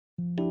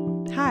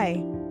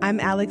Hi, I'm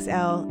Alex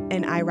L.,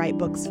 and I write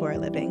books for a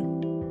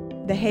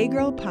living. The Hey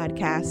Girl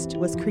podcast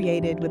was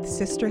created with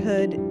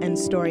sisterhood and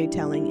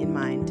storytelling in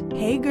mind.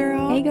 Hey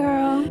girl. Hey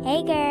girl.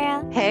 Hey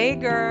girl. Hey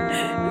girl.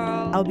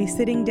 I'll be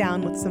sitting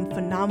down with some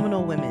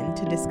phenomenal women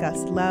to discuss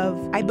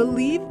love. I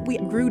believe we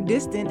grew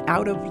distant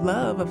out of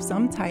love of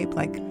some type,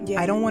 I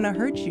don't want to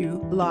hurt you.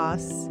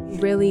 Loss.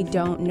 Really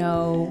don't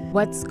know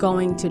what's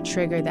going to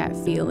trigger that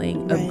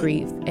feeling of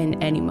grief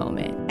in any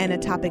moment. And a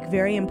topic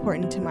very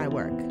important to my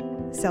work,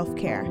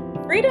 self-care.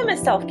 Freedom is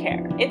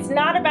self-care. It's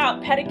not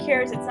about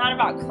pedicures, it's not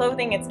about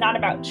clothing, it's not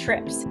about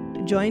trips.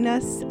 Join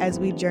us as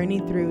we journey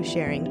through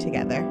sharing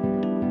together.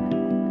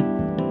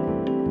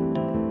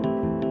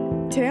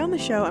 Today on the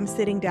show, I'm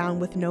sitting down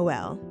with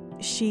Noelle.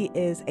 She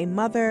is a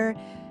mother,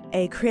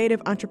 a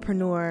creative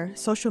entrepreneur,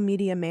 social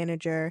media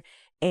manager,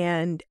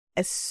 and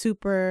a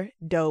super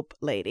dope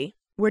lady.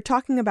 We're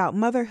talking about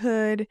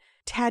motherhood,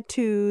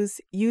 tattoos,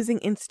 using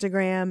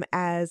Instagram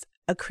as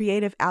a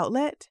creative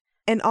outlet,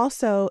 and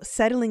also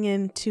settling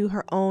into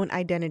her own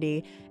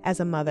identity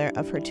as a mother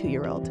of her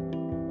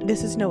 2-year-old.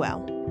 This is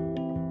Noelle.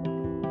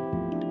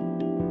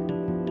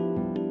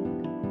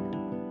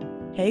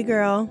 Hey,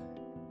 girl.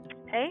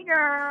 Hey,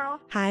 girl.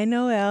 Hi,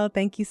 Noelle.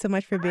 Thank you so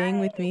much for being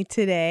with me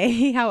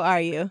today. How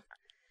are you?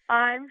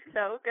 I'm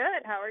so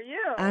good. How are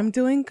you? I'm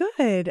doing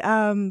good.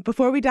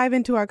 Before we dive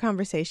into our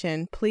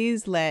conversation,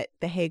 please let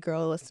the Hey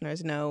Girl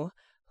listeners know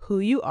who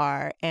you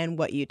are and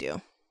what you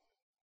do.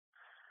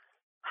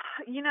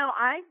 You know,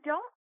 I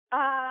don't,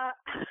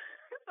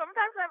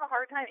 sometimes I have a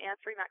hard time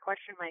answering that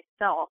question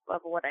myself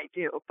of what I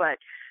do, but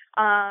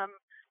my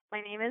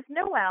name is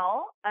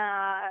Noelle,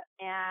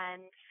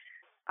 and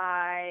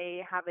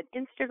I have an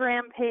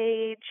Instagram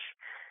page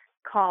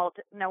called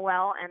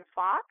Noelle and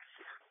Fox.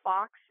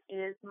 Fox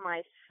is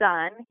my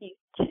son. He's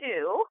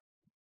 2.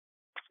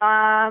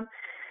 And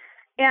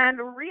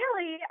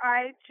really,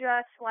 I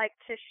just like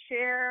to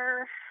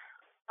share,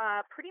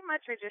 pretty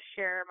much I just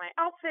share my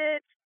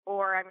outfits,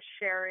 or I'm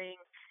sharing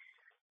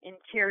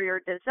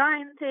interior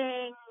design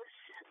things.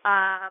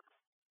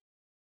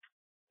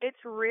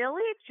 It's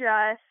really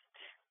just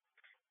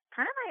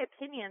kind of my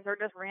opinions or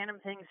just random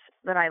things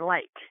that I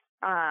like.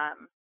 I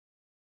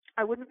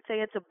wouldn't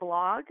say it's a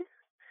blog,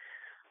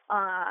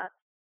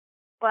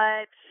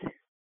 but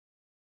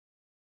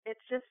it's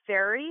just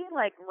very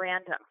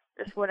random,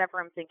 just whatever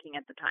I'm thinking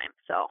at the time.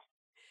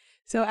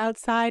 So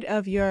outside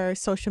of your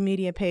social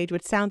media page,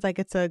 which sounds like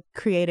it's a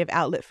creative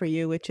outlet for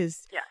you, which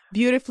is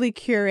beautifully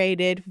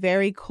curated,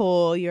 very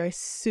cool. You're a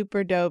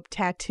super dope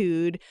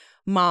tattooed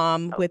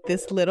mom with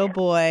this little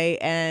boy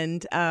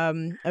and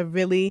a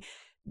really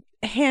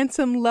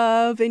handsome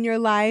love in your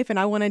life. And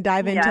I want to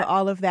dive into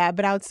all of that.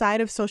 But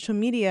outside of social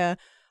media,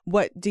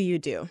 what do you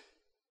do?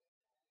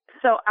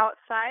 So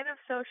outside of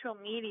social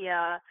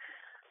media,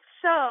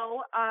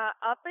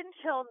 up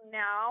until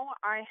now,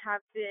 I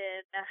have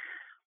been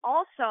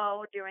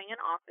also doing an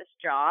office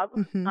job.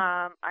 Mm-hmm.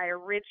 I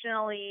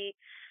originally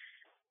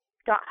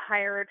got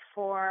hired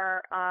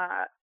for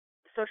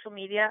social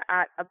media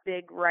at a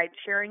big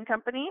ride-sharing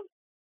company.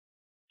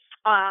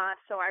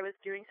 So I was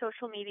doing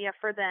social media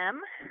for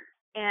them.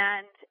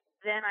 And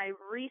then I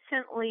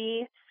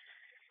recently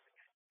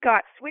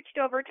got switched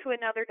over to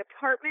another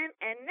department.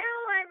 And now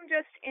I'm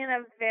just in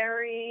a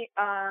very,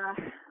 how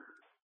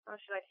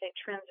should I say,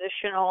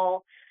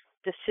 transitional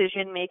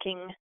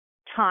decision-making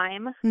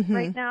time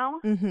right now,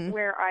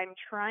 where I'm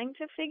trying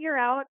to figure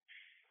out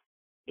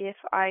if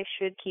I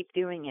should keep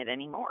doing it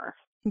anymore.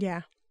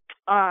 Yeah.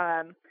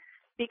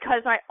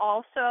 Because I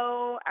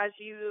also, as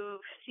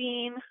you've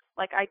seen,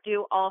 I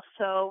do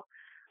also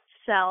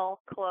sell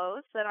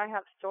clothes that I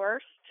have sourced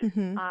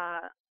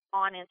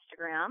on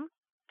Instagram,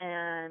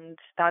 and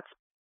that's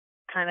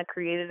kind of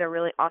created a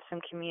really awesome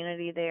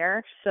community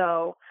there.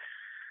 So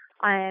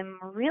I'm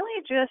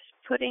really just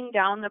putting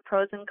down the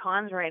pros and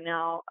cons right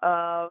now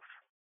of,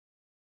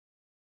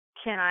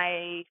 can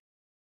I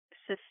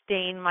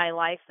sustain my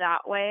life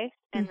that way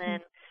and then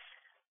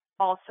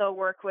also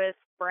work with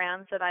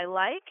brands that I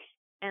like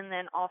and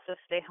then also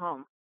stay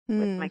home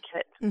with my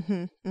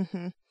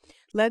kid.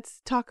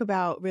 Let's talk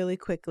about really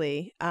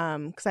quickly,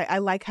 because I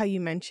like how you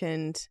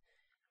mentioned,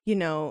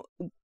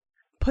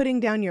 putting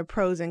down your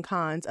pros and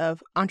cons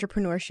of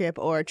entrepreneurship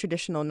or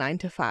traditional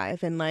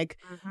 9-to-5 and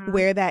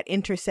where that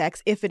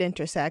intersects, if it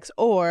intersects,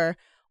 or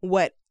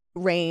what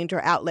range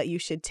or outlet you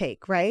should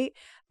take, right?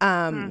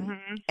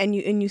 And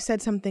you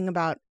said something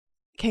about,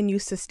 can you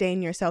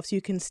sustain yourself so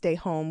you can stay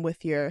home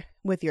with your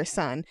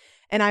son?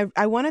 And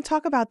I want to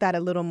talk about that a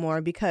little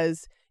more,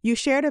 because you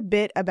shared a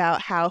bit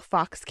about how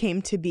Fox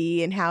came to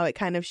be and how it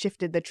kind of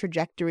shifted the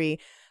trajectory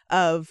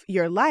of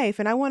your life.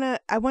 And I want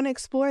to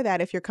explore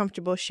that, if you're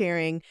comfortable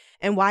sharing,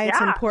 and why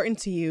it's important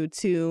to you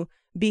to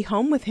be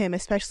home with him,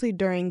 especially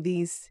during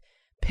these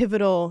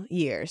pivotal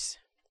years.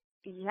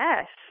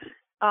 Yes.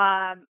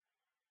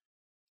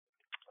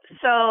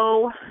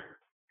 So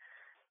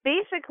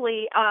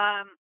basically,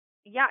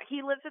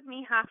 he lives with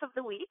me half of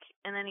the week,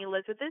 and then he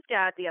lives with his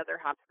dad the other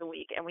half of the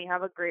week, and we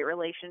have a great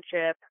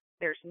relationship.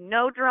 There's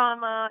no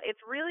drama.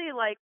 It's really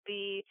like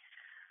the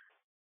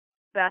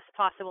best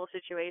possible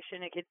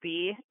situation it could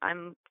be.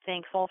 I'm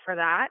thankful for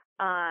that.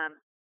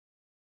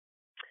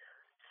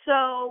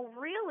 So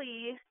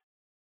really,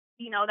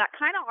 that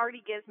kind of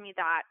already gives me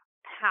that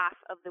half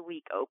of the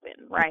week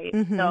open, right?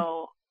 Mm-hmm.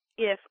 So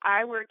if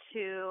I were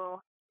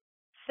to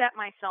set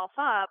myself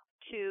up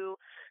to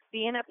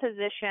be in a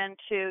position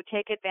to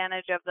take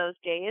advantage of those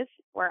days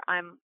where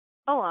I'm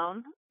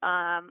alone,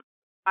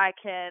 I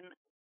can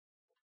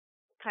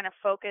kind of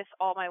focus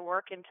all my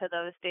work into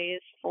those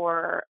days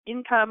for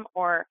income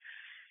or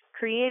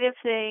creative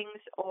things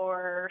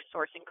or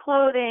sourcing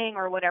clothing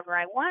or whatever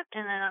I want.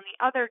 And then on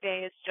the other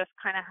days, just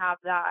kind of have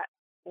that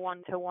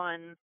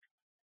one-to-one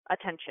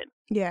attention.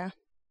 Yeah.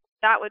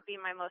 That would be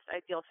my most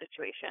ideal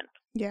situation.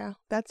 Yeah.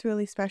 That's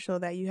really special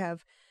that you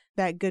have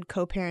that good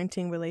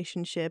co-parenting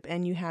relationship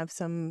and you have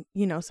some,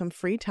 some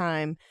free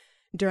time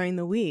during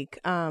the week.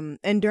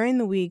 And during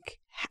the week,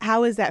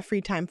 how is that free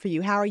time for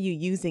you? How are you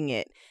using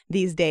it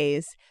these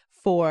days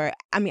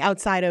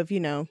outside of,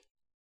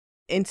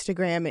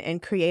 Instagram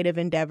and creative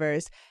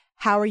endeavors?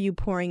 How are you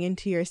pouring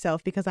into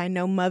yourself? Because I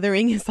know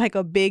mothering is like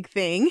a big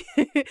thing.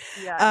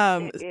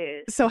 Yes, it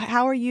is. So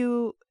how are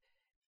you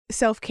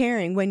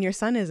self-caring when your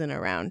son isn't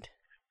around?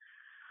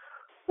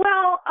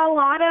 Well, a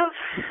lot of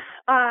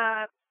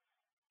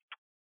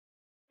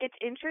it's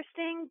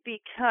interesting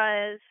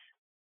because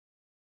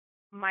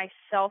my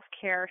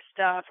self-care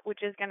stuff,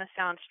 which is going to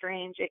sound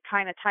strange, it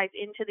kind of ties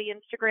into the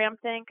Instagram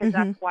thing because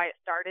Mm-hmm. that's why it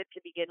started to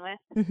begin with.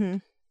 Mm-hmm.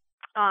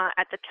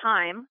 At the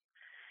time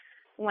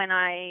when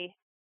it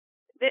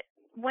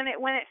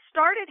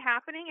started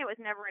happening, it was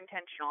never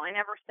intentional. I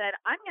never said,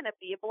 I'm going to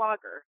be a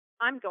blogger.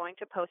 I'm going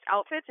to post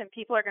outfits and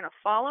people are going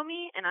to follow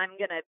me and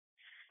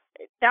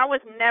that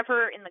was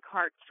never in the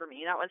cards for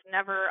me. That was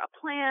never a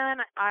plan.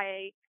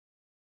 I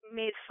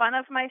made fun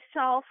of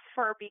myself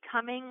for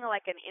becoming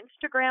like an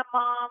Instagram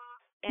mom.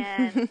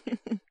 And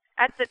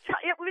at the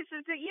time, it was,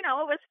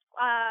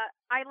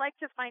 I like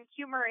to find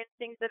humor in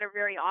things that are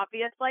very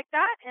obvious like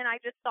that. And I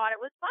just thought it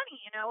was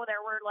funny.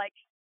 There were like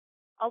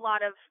a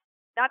lot of,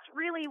 that's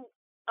really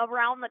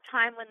around the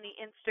time when the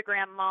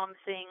Instagram mom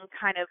thing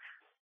kind of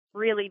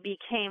really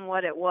became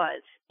what it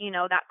was,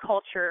 that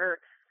culture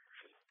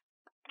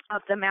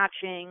of the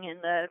matching and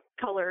the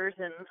colors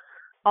and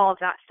all of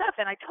that stuff.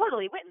 And I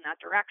totally went in that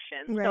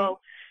direction. Right. So,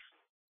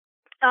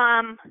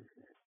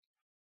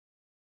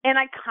 and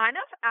I kind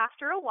of,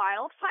 after a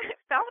while,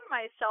 found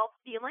myself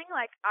feeling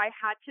like I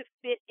had to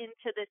fit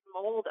into this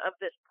mold of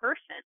this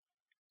person.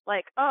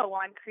 Like, oh,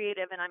 well, I'm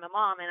creative and I'm a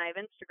mom and I have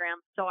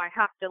Instagram, so I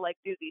have to like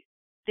do these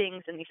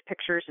things and these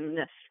pictures and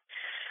this.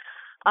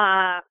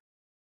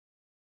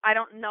 I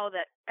don't know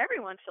that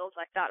everyone feels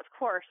like that, of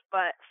course,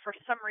 but for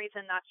some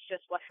reason that's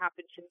just what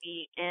happened to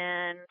me.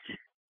 And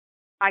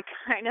I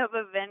kind of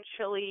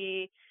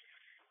eventually,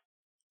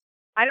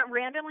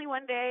 randomly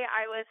one day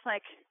I was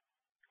like,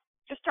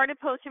 just started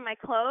posting my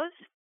clothes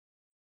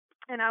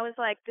and I was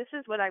like, this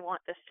is what I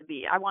want this to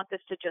be. I want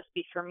this to just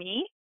be for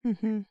me.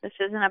 Mm-hmm. This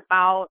isn't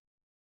about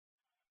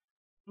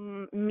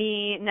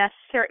me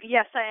necessarily.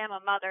 Yes, I am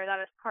a mother.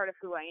 That is part of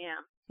who I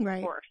am. Right.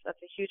 Of course,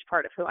 that's a huge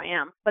part of who I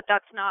am. But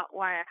that's not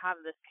why I have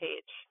this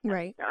page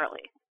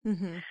necessarily. Right.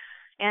 Mm-hmm.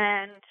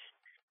 And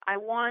I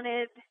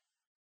wanted,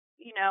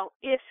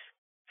 if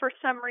for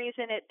some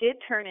reason it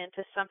did turn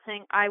into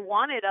something, I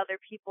wanted other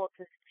people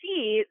to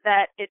see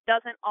that it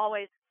doesn't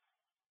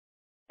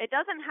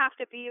have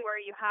to be where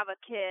you have a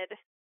kid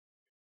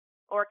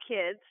or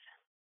kids,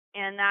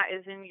 and that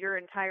is in your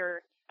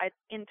entire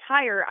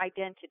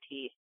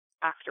identity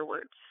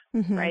afterwards,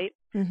 mm-hmm. right?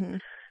 Mm-hmm.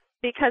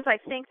 Because I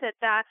think that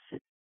that's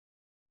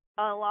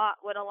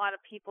what a lot of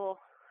people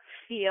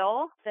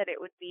feel that it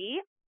would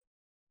be.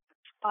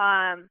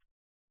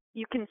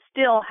 You can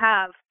still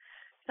have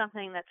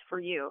something that's for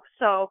you.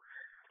 So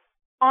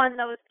on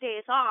those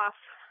days off,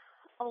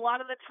 a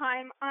lot of the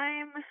time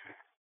I'm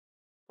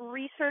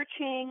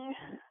researching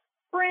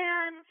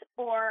brands,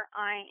 or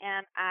I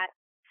am at,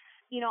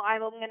 I'm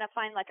going to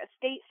find like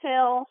estate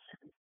sales,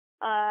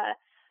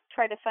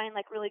 try to find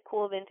like really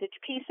cool vintage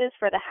pieces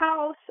for the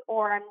house,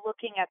 or I'm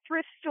looking at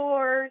thrift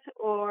stores,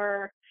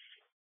 or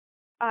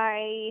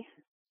I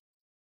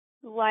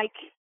like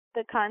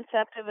the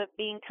concept of it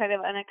being kind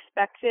of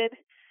unexpected.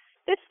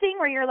 This thing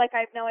where you're like, I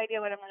have no idea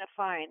what I'm going to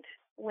find,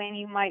 when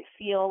you might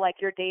feel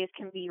like your days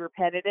can be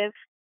repetitive,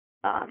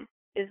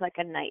 is like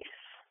a nice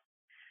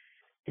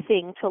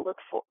thing to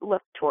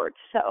look towards.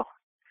 So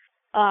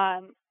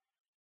I'm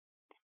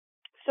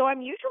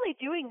usually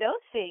doing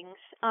those things.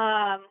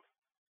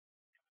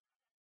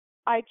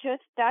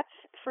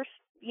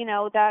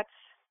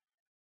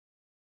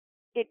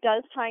 It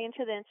does tie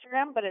into the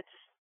Instagram,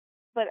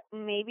 but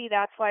maybe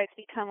that's why it's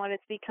become what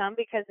it's become,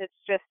 because it's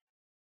just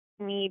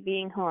me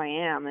being who I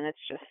am, and it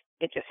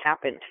just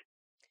happened.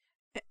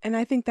 And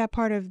I think that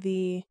part of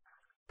the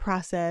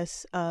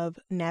process of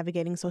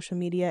navigating social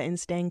media and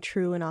staying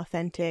true and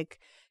authentic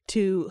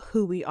to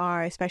who we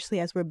are, especially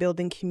as we're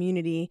building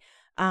community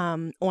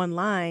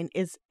online,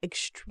 is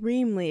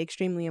extremely,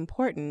 extremely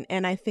important.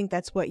 And I think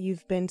that's what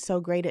you've been so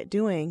great at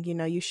doing.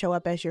 You show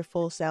up as your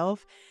full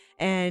self,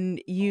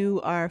 and you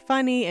are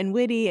funny and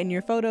witty and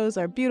your photos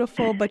are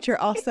beautiful, but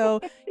you're also,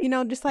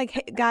 just like,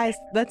 hey, guys,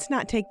 let's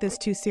not take this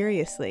too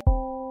seriously.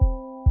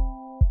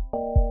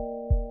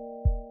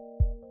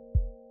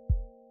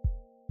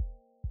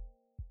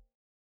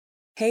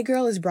 Hey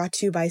Girl is brought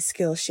to you by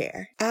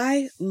Skillshare.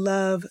 I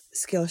love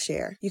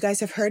Skillshare. You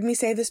guys have heard me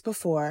say this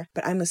before,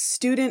 but I'm a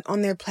student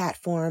on their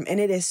platform, and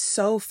it is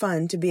so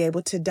fun to be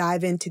able to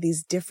dive into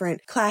these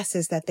different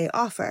classes that they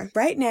offer.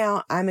 Right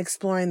now, I'm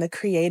exploring the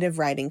creative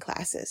writing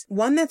classes.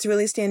 One that's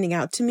really standing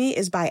out to me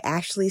is by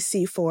Ashley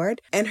C.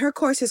 Ford, and her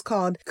course is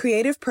called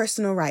Creative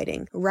Personal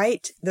Writing,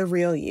 Write the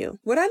Real You.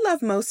 What I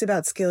love most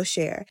about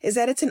Skillshare is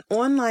that it's an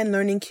online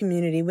learning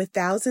community with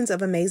thousands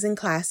of amazing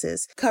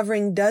classes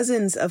covering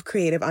dozens of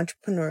creative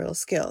entrepreneurial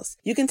skills.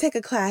 You can take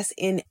a class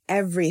in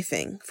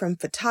everything from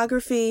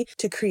photography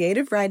to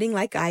creative writing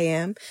like I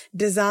am,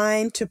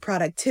 design to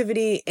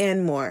productivity,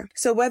 and more.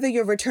 So whether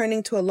you're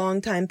returning to a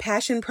long-time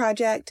passion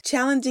project,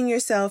 challenging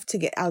yourself to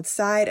get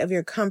outside of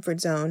your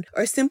comfort zone,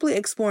 or simply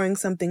exploring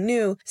something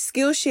new,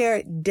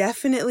 Skillshare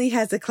definitely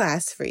has a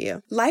class for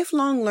you.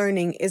 Lifelong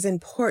learning is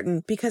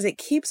important because it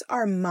keeps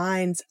our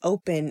minds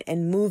open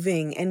and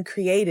moving and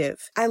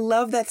creative. I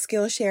love that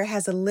Skillshare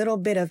has a little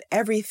bit of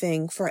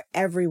everything for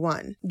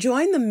everyone.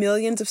 Join the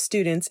millions of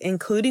students,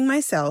 including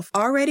myself,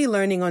 already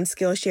learning on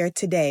Skillshare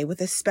today with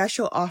a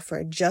special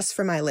offer just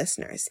for my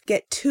listeners.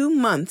 Get 2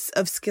 months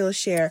of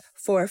Skillshare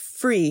for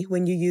free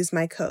when you use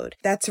my code.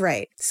 That's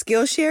right.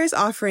 Skillshare is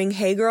offering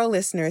Hey Girl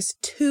listeners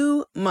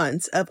 2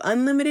 months of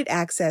unlimited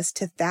access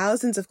to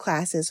thousands of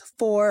classes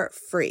for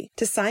free.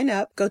 To sign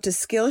up, go to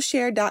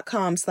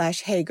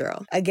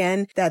Skillshare.com/HeyGirl.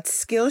 Again,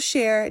 that's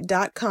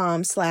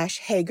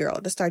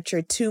Skillshare.com/HeyGirl to start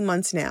your 2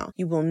 months now.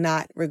 You will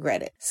not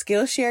regret it.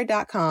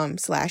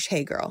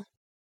 Skillshare.com/HeyGirl.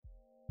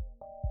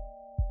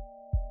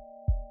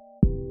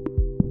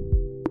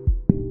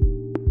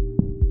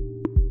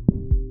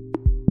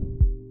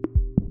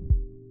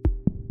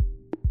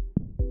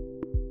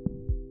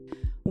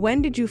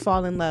 When did you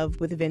fall in love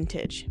with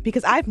vintage?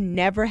 Because I've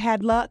never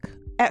had luck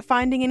at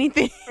finding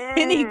anything,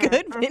 any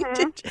good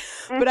vintage.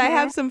 But I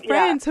have some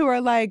friends who are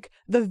like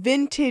the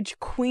vintage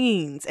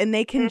queens, and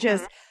they can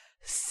just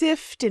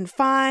sift and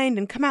find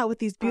and come out with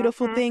these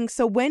beautiful things.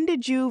 So when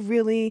did you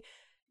really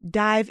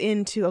dive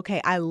into, okay,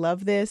 I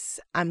love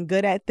this, I'm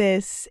good at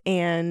this,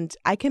 and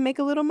I can make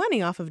a little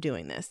money off of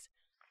doing this?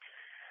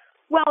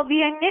 Well,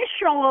 the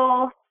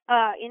initial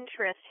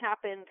interest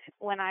happened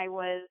when I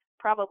was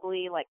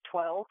probably like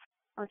 12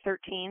 or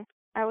 13,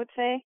 I would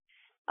say.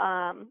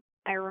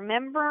 I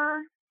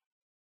remember,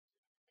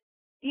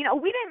 we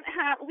didn't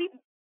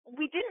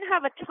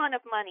have a ton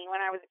of money when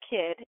I was a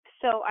kid.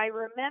 So I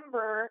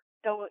remember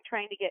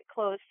trying to get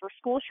clothes for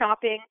school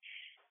shopping,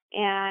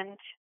 and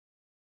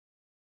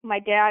my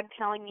dad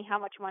telling me how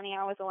much money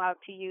I was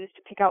allowed to use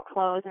to pick out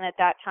clothes. And at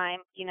that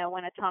time,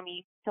 when a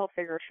Tommy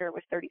Hilfiger shirt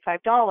was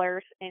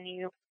 $35 and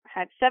you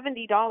had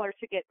 $70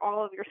 to get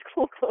all of your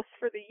school clothes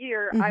for the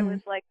year, I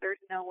was like,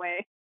 there's no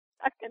way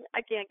I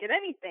can't get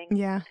anything.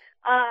 Yeah.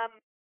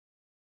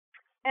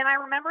 And I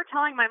remember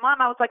telling my mom,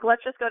 I was like,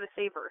 let's just go to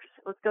Savers.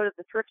 Let's go to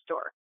the thrift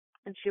store.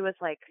 And she was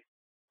like,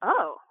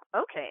 oh,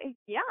 okay,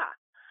 yeah.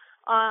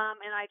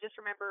 And I just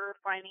remember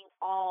finding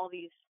all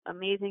these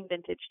amazing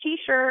vintage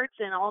T-shirts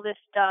and all this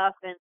stuff.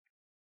 And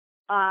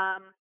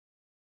I'm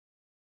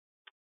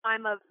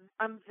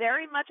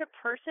very much a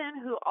person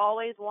who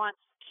always wants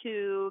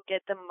to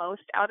get the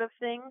most out of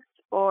things,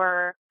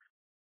 or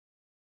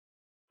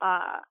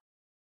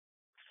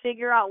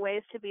figure out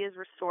ways to be as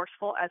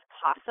resourceful as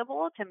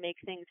possible to make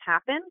things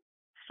happen.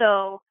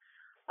 So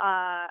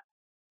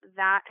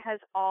that has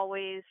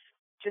always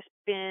just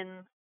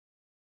been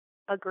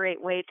a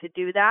great way to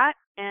do that.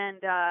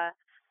 And I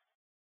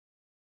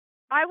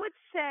would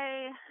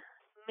say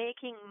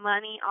making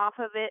money off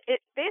of it,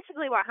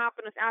 basically what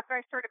happened was after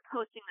I started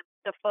posting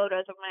the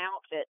photos of my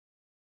outfit,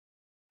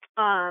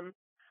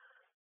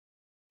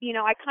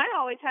 I kind of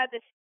always had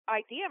this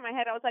idea in my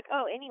head. I was like,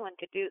 oh, anyone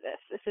could do this.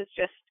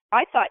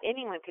 I thought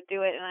anyone could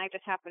do it, and I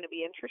just happened to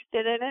be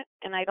interested in it.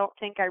 And I don't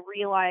think I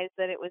realized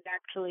that it was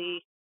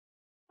actually,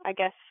 I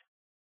guess,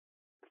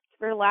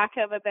 for lack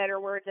of a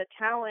better word, a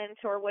talent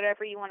or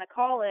whatever you want to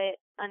call it,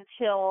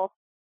 until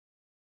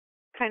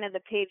kind of the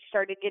page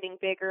started getting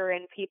bigger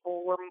and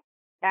people were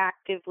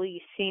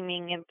actively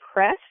seeming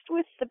impressed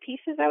with the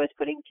pieces I was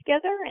putting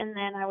together. And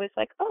then I was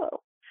like,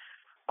 oh,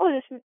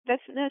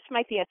 this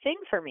might be a thing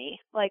for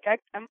me. Like,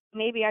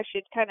 maybe I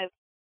should kind of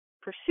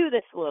pursue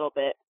this a little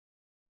bit.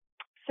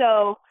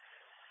 So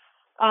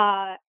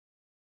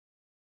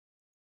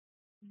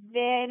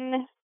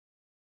then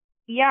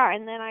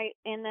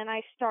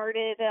I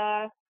started,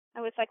 I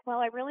was like, well,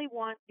 I really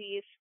want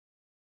these.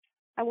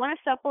 I want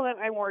to supplement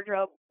my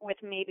wardrobe with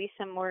maybe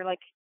some more like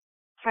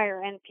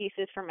higher end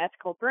pieces from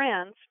ethical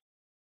brands,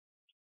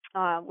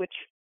 which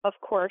of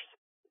course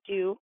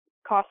do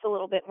cost a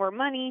little bit more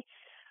money.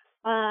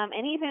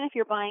 And even if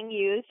you're buying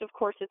used, of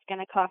course, it's going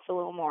to cost a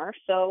little more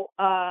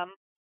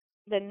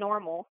than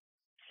normal.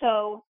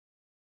 So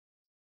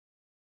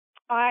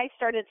I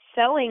started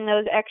selling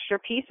those extra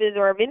pieces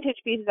or vintage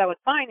pieces I would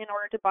find in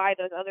order to buy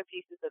those other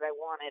pieces that I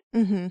wanted.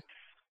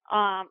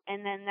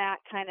 And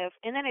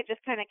then it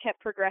just kind of kept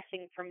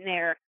progressing from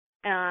there.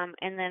 And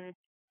then,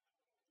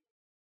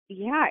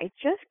 yeah, it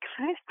just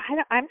kind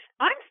of, I'm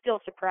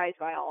still surprised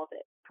by all of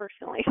it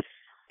personally.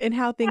 And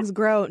how things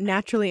grow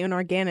naturally and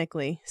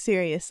organically.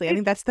 Seriously. I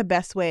think that's the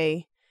best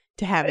way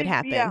to have it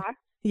happen. Yeah.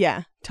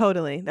 Yeah,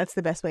 totally. That's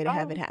the best way to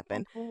have it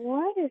happen.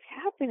 What is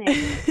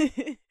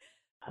happening?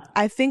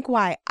 I think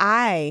why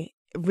I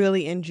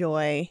really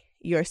enjoy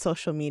your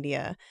social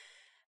media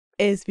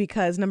is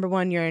because, number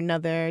one, you're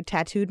another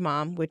tattooed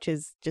mom, which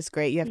is just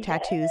great. You have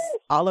tattoos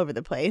all over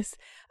the place.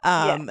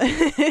 And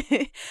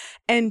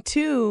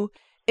two,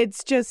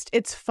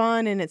 it's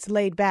fun and it's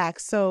laid back.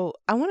 So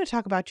I want to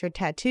talk about your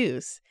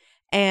tattoos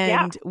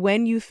and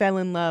when you fell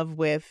in love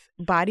with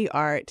body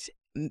art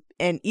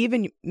and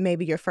even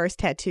maybe your first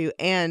tattoo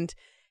and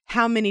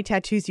how many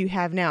tattoos you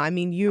have now. I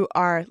mean, you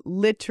are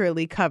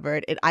literally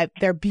covered.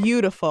 They're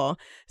beautiful.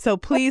 So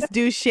please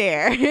do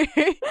share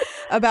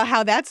about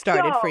how that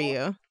started for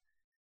you.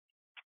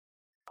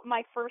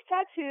 My first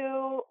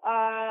tattoo,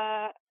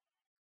 I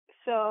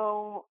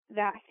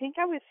think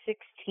I was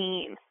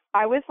 16.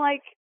 I was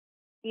like,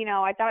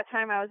 at that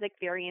time I was like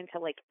very into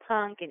like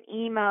punk and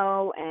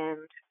emo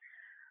and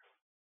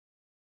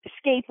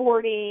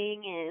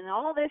skateboarding and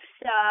all this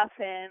stuff.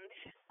 And,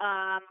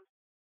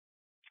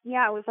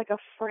 it was like a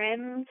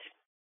friend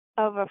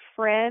of a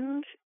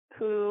friend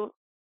who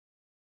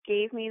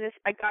gave me this.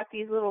 I got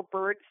these little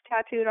birds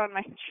tattooed on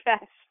my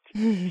chest.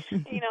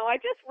 I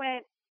just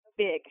went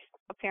big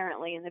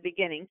apparently in the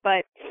beginning,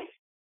 but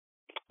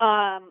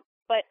I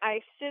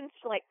since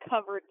like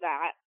covered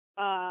that.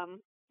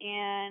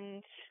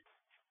 And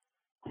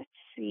let's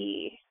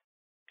see,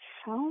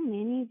 how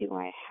many do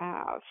I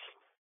have?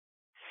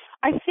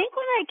 I think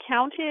when I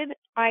counted,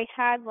 I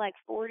had like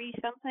 40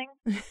 something,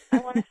 I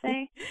want to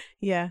say.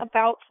 Yeah.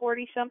 About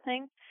 40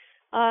 something.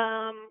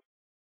 And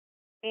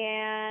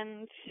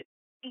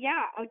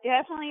yeah,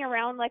 definitely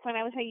around like when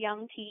I was a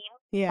young teen,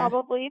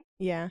 probably.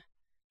 Yeah.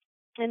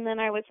 And then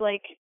I was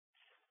like,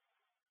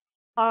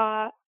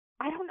 I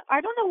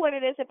don't know what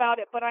it is about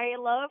it, but I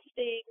love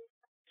things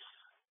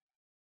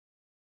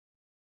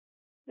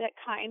that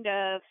kind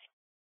of,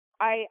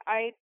 I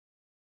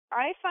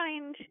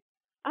find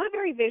I'm a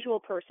very visual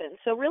person.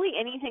 So really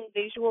anything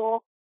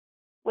visual,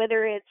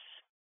 whether it's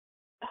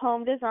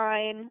home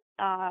design,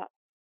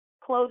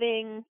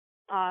 clothing,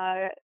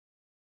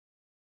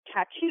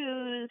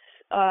 tattoos,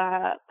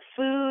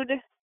 food,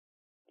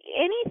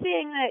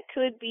 anything that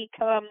could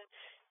become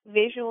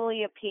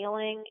visually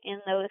appealing in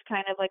those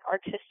kind of like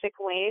artistic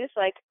ways,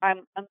 like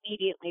I'm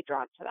immediately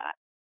drawn to that.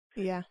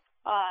 Yeah.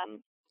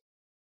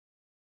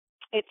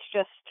 It's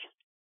just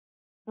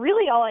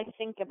really all I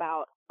think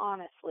about,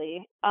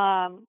 honestly.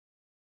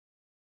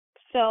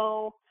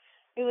 So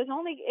it was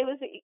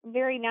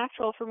very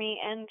natural for me,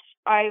 and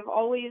I've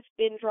always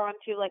been drawn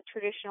to like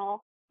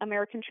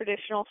American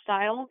traditional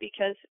style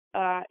because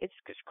it's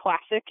just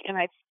classic,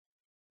 and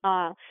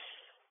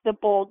the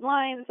bold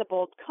lines, the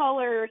bold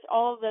colors,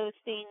 all of those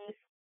things,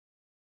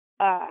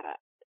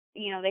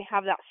 they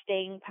have that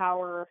staying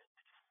power,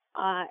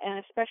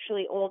 and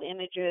especially old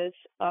images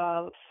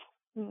of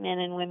men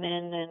and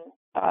women and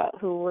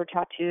who were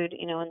tattooed,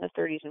 in the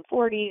 30s and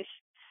 40s.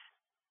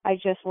 I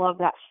just love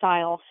that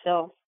style.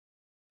 So,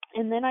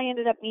 and then I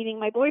ended up meeting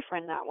my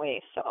boyfriend that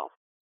way. So,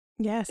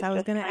 yes, I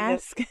was going to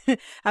ask.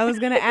 I was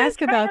going to ask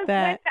about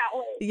that.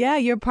 Yeah,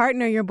 your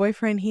partner, your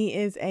boyfriend, he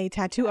is a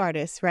tattoo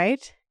artist,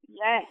 right?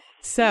 Yes.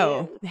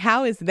 So,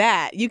 how is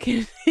that? He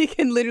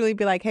can literally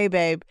be like, "Hey,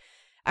 babe,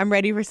 I'm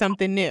ready for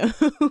something new."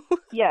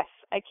 Yes,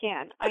 I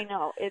can. I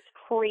know. It's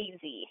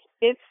crazy.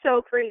 It's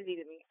so crazy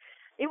to me.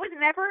 It was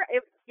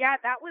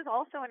that was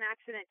also an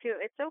accident too.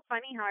 It's so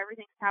funny how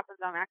everything happens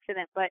on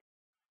accident, but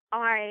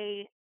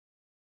I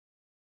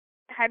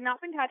had not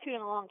been tattooed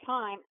in a long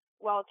time.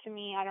 Well, to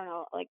me, I don't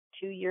know, like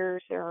 2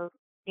 years or,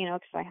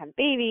 because I had a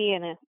baby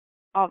and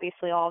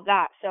obviously all of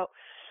that. So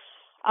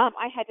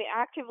I had been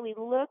actively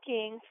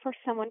looking for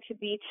someone to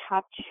be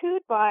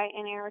tattooed by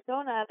in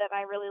Arizona that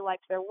I really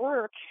liked their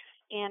work.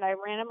 And I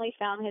randomly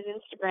found his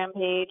Instagram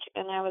page,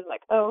 and I was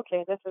like, oh,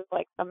 okay, this is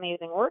like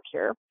amazing work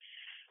here.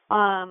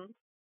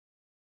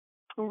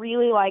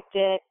 Really liked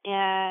it,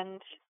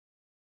 and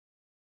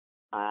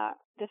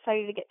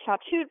decided to get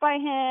tattooed by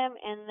him.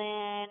 And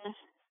then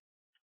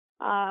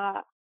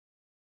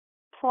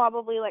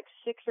probably like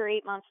 6 or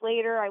 8 months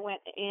later, I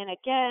went in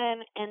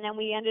again, and then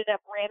we ended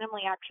up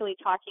randomly actually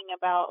talking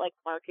about like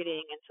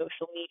marketing and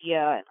social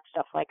media and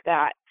stuff like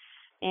that,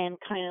 and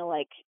kind of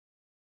like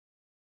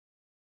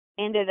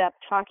ended up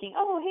talking,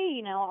 oh,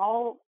 hey,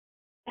 I'll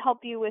help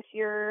you with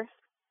your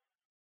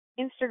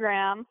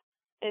Instagram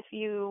if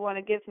you want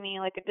to give me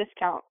like a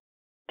discount.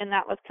 And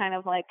that was kind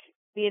of like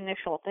the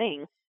initial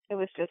thing. It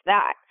was just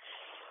that.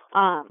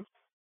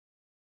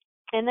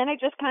 And then it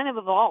just kind of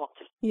evolved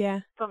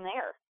from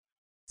there.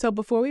 So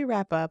before we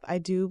wrap up, I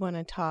do want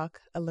to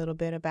talk a little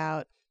bit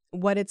about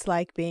what it's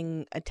like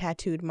being a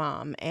tattooed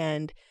mom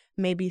and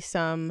maybe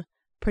some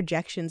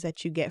projections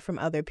that you get from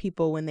other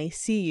people when they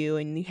see you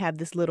and you have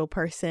this little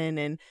person,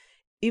 and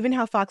even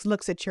how Fox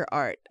looks at your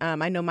art.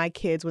 I know my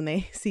kids, when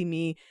they see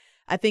me,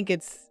 I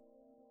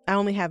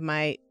only have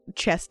my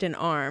chest and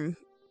arm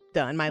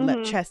done,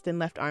 my chest and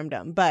left arm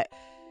done. But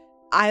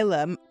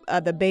Isla,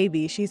 the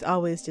baby, she's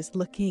always just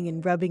looking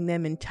and rubbing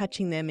them and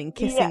touching them and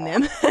kissing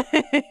them.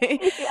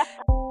 Yeah.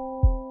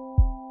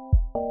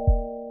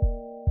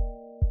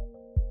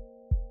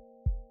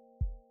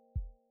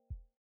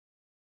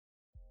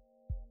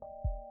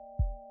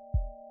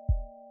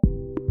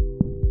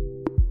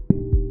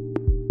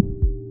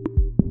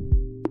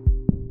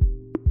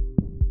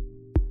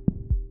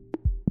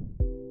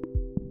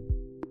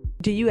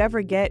 Do you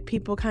ever get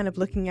people kind of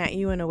looking at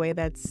you in a way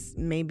that's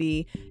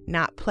maybe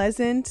not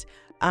pleasant?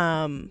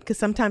 Because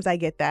sometimes I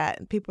get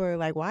that. People are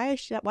like, why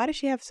does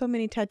she have so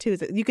many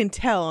tattoos? You can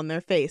tell on their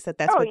face that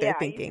that's what they're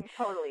thinking. You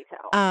can totally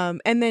tell.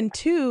 And then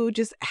two,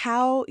 just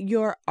how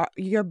your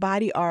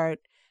body art,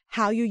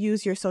 how you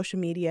use your social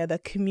media, the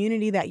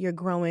community that you're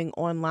growing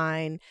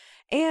online,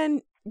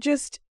 and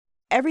just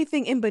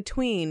everything in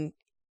between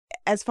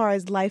as far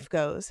as life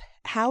goes.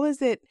 How is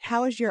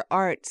your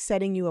art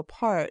setting you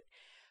apart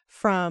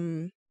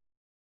from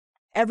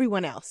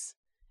everyone else,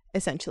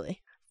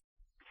 essentially?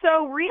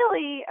 So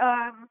really,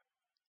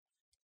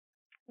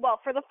 well,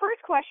 for the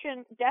first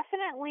question,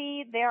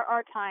 definitely there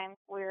are times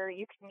where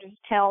you can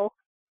just tell,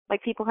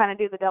 like, people kind of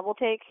do the double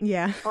take.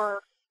 Yeah.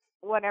 Or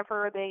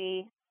whatever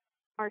they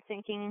are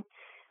thinking,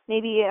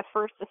 maybe a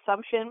first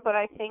assumption. But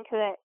I think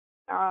that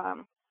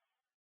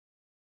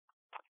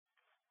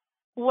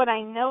what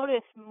I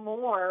notice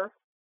more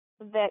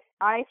that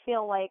I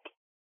feel like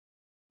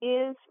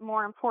is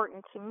more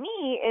important to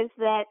me is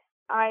that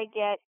I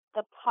get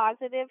the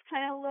positive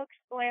kind of looks,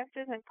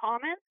 glances, and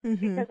comments,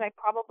 because I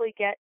probably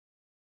get,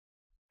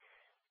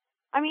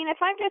 I mean, if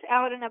I'm just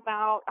out and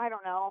about, I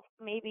don't know,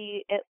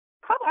 maybe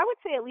I would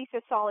say at least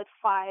a solid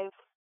 5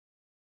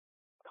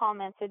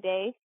 comments a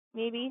day,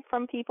 maybe,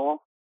 from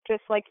people,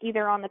 just like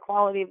either on the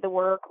quality of the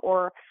work,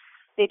 or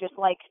they just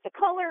like the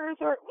colors,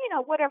 or,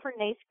 whatever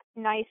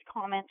nice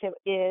comment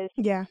it is.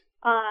 Yeah.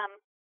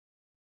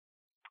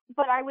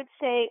 But I would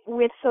say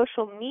with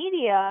social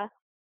media,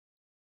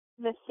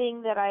 the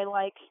thing that I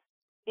like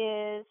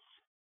is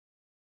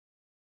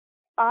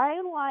I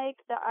like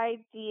the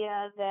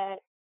idea that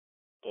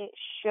it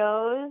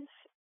shows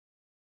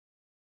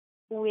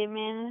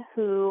women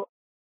who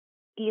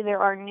either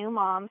are new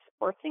moms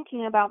or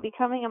thinking about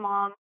becoming a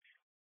mom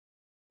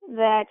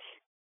that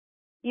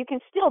you can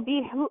still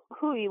be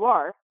who you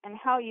are and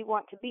how you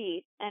want to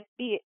be, and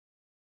be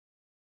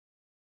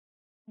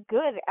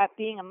good at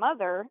being a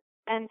mother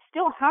and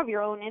still have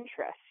your own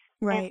interests.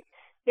 Right. And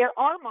there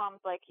are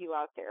moms like you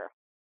out there.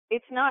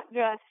 It's not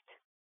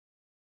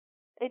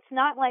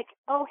like,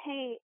 oh,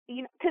 hey,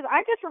 because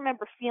I just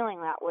remember feeling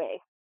that way.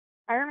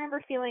 I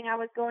remember feeling I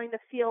was going to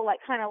feel like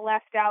kind of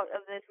left out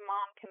of this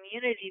mom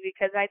community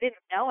because I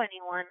didn't know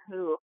anyone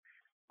who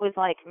was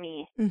like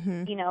me,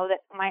 that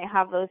might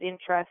have those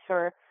interests,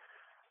 or,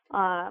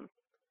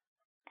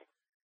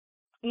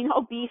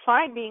 be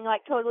fine being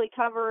like totally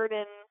covered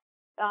and,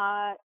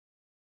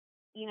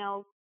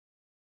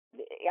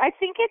 I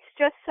think it's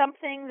just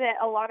something that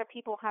a lot of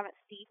people haven't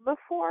seen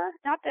before.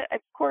 Not that,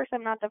 of course,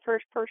 I'm not the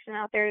first person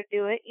out there to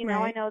do it.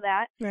 Right. I know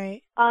that.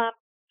 Right.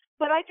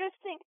 But I just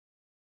think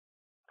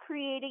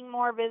creating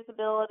more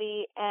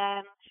visibility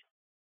and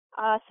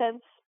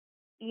sense,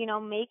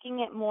 making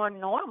it more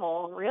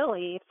normal,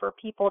 really, for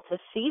people to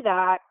see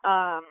that,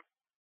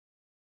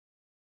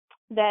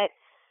 that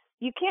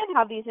you can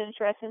have these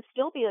interests and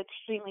still be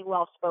extremely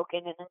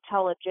well-spoken and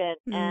intelligent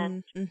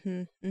and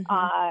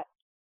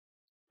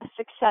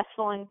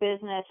successful in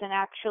business, and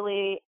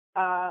actually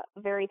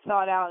very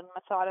thought out and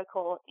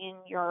methodical in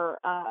your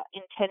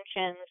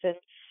intentions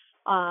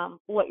and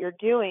what you're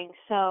doing.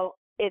 So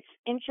it's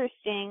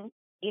interesting,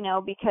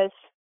 because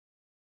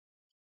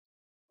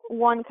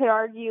one could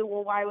argue,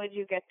 well, why would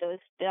you get those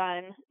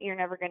done? You're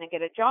never going to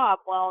get a job.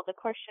 Well, the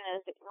question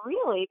is,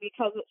 really,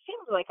 because it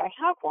seems like I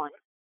have one.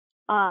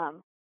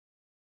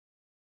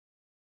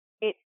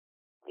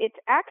 It's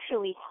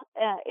actually,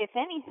 if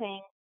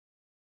anything,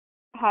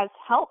 has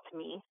helped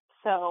me.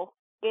 So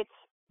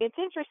it's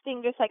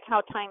interesting, just like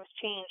how times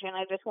change, and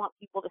I just want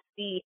people to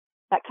see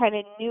that kind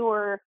of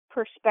newer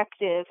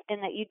perspective,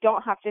 and that you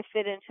don't have to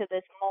fit into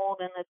this mold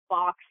and this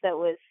box that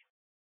was,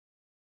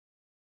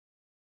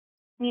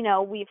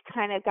 we've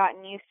kind of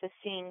gotten used to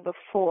seeing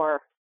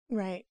before.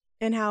 Right.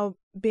 And how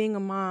being a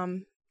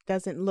mom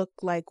doesn't look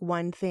like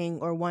one thing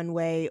or one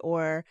way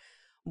or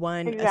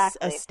one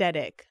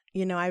aesthetic.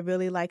 I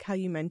really like how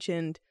you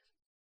mentioned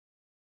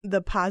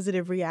the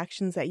positive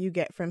reactions that you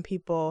get from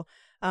people.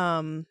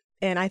 And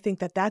I think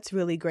that that's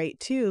really great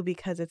too,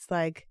 because it's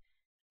like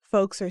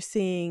folks are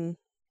seeing,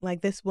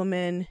 like, this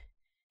woman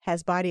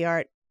has body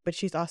art, but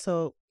she's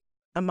also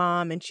a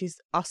mom, and she's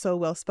also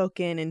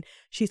well-spoken, and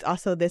she's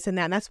also this and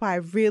that. And that's why I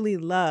really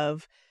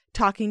love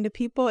talking to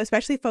people,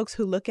 especially folks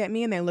who look at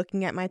me and they're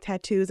looking at my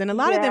tattoos. And a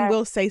lot of them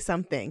will say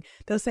something.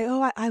 They'll say,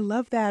 oh, I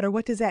love that. Or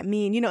what does that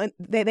mean? You know,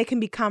 they can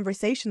be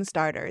conversation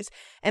starters.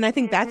 And I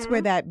think that's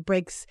where that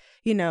breaks,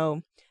 you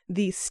know,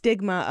 the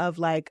stigma of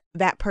like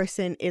that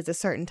person is a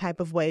certain type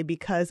of way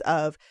because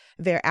of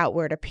their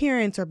outward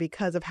appearance or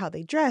because of how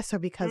they dress or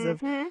because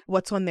of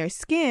what's on their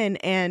skin.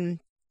 And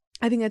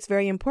I think that's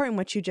very important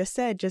what you just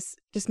said, just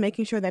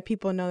making sure that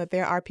people know that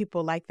there are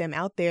people like them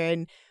out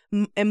there.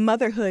 And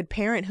motherhood,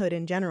 parenthood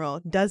in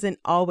general doesn't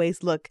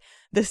always look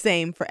the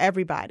same for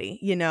everybody,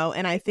 you know,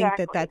 and I think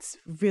that that's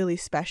really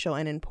special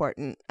and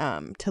important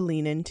to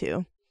lean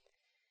into.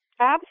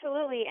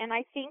 Absolutely. And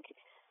I think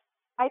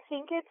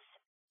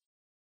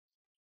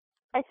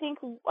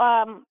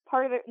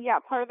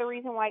part of the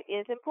reason why it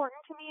is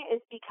important to me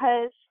is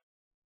because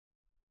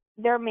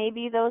there may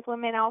be those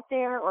women out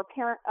there or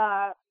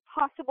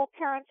possible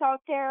parents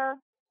out there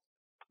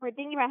who are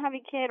thinking about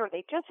having a kid or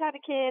they just had a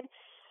kid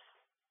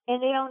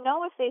and they don't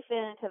know if they fit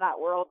into that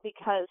world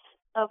because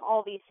of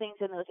all these things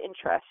and those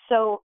interests.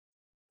 So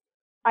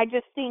I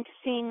just think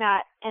seeing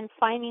that and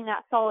finding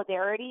that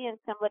solidarity in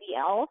somebody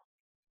else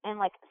and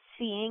like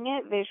seeing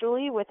it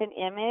visually with an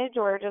image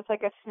or just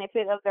like a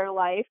snippet of their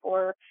life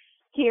or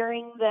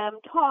hearing them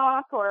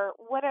talk or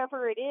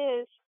whatever it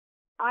is,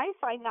 I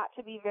find that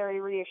to be very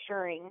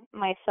reassuring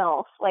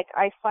myself. Like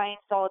I find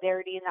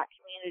solidarity in that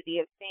community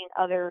of seeing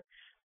other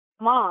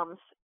moms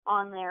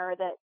on there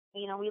that,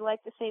 you know, we like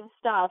the same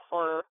stuff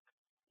or,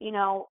 you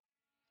know,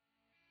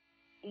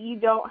 you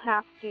don't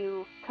have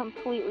to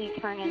completely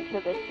turn into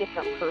this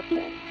different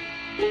person.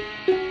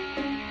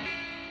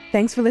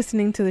 Thanks for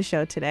listening to the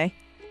show today.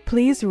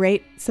 Please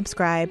rate,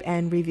 subscribe,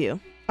 and review.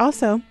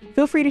 Also,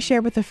 feel free to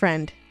share with a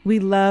friend. We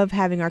love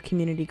having our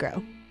community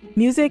grow.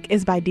 Music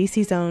is by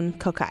DC's own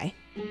Kokai.